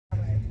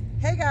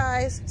Hey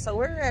guys, so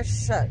we're at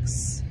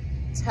Shucks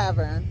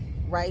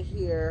Tavern right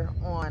here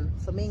on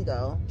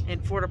Flamingo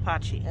in Fort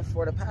Apache.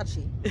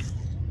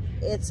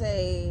 It's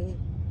a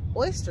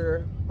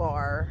oyster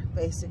bar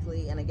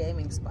basically and a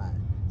gaming spot.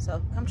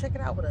 So come check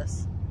it out with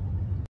us.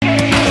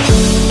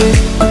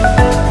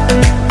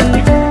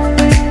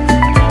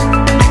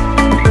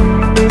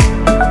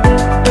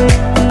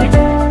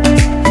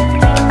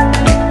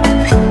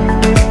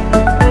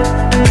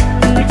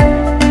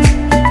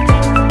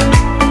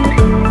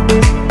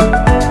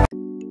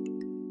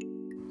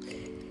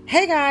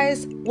 Hey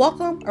guys,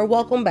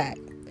 welcome back.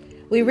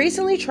 We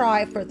recently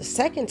tried for the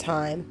second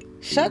time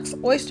Shucks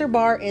Oyster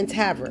Bar and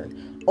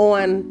Tavern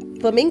on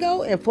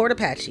Flamingo in Fort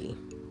Apache.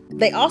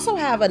 They also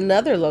have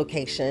another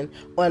location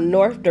on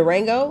North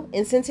Durango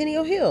in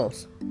Centennial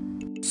Hills.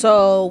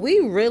 So we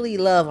really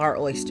love our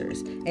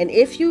oysters, and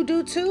if you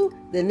do too,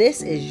 then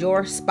this is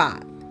your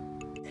spot.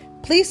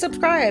 Please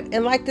subscribe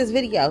and like this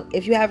video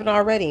if you haven't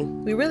already.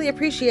 We really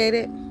appreciate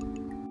it.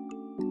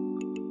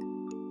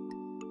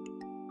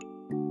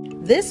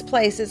 This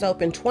place is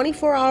open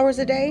 24 hours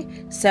a day,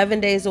 7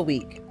 days a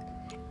week.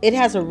 It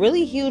has a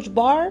really huge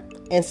bar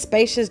and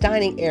spacious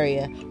dining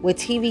area with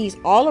TVs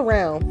all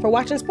around for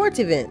watching sports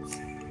events.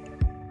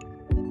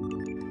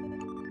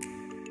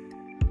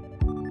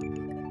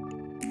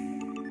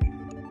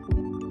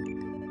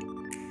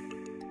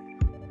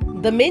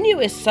 The menu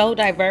is so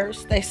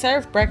diverse, they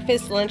serve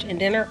breakfast, lunch, and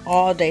dinner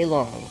all day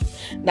long.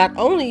 Not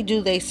only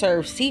do they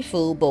serve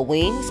seafood, but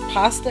wings,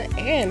 pasta,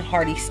 and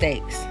hearty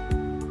steaks.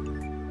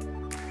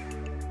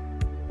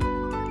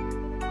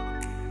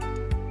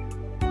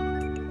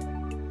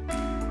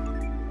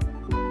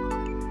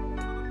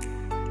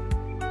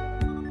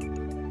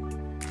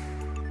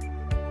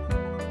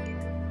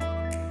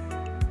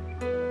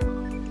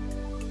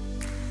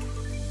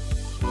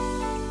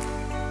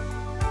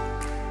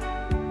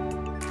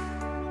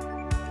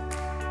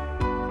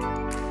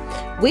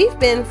 We've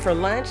been for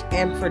lunch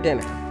and for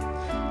dinner.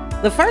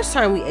 The first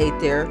time we ate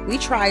there, we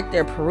tried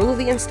their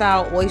Peruvian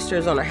style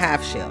oysters on a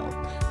half shell,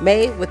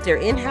 made with their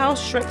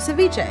in-house shrimp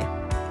ceviche.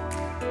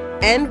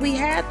 And we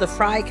had the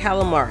fried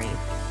calamari.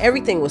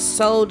 Everything was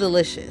so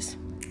delicious.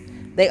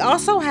 They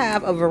also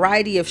have a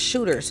variety of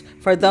shooters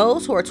for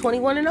those who are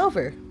 21 and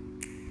over.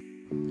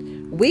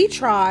 We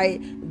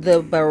tried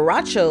the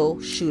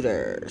Borracho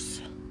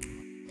shooters,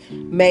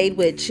 made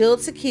with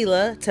chilled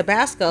tequila,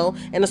 Tabasco,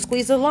 and a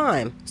squeeze of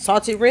lime,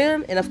 salted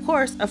rim, and of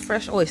course, a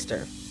fresh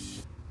oyster.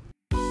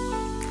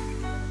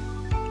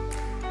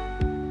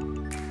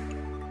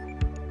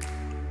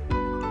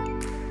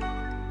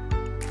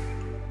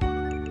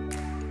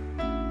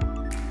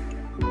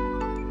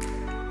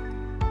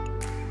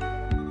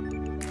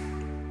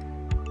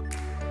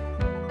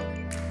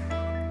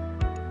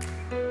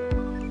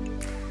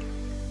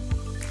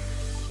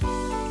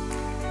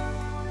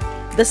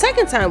 The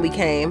second time we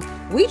came,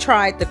 we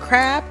tried the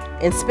crab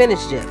and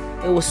spinach dip.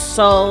 It was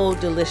so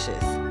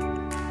delicious.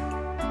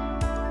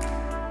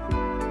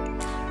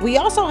 We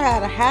also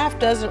had a half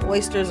dozen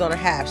oysters on a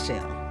half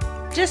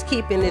shell, just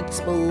keeping it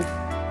smooth.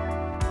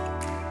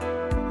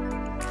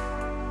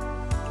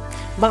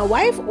 My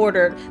wife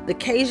ordered the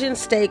Cajun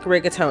steak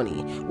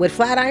rigatoni with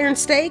flat iron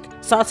steak,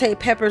 sauteed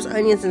peppers,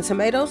 onions, and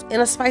tomatoes,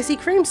 and a spicy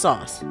cream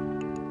sauce.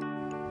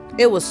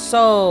 It was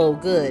so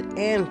good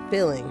and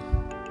filling.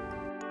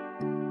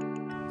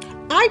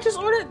 I just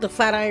ordered the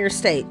flat iron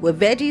steak with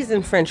veggies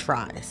and french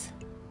fries.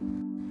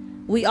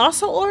 We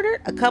also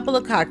ordered a couple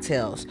of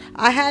cocktails.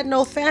 I had an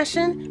old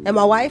fashioned and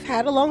my wife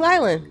had a Long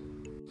Island.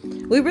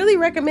 We really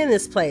recommend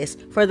this place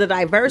for the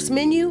diverse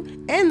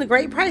menu and the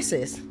great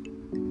prices.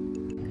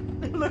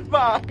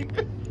 Bye.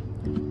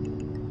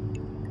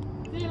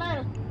 See you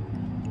later.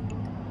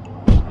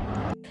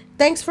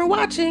 Thanks for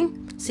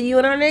watching. See you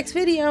in our next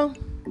video.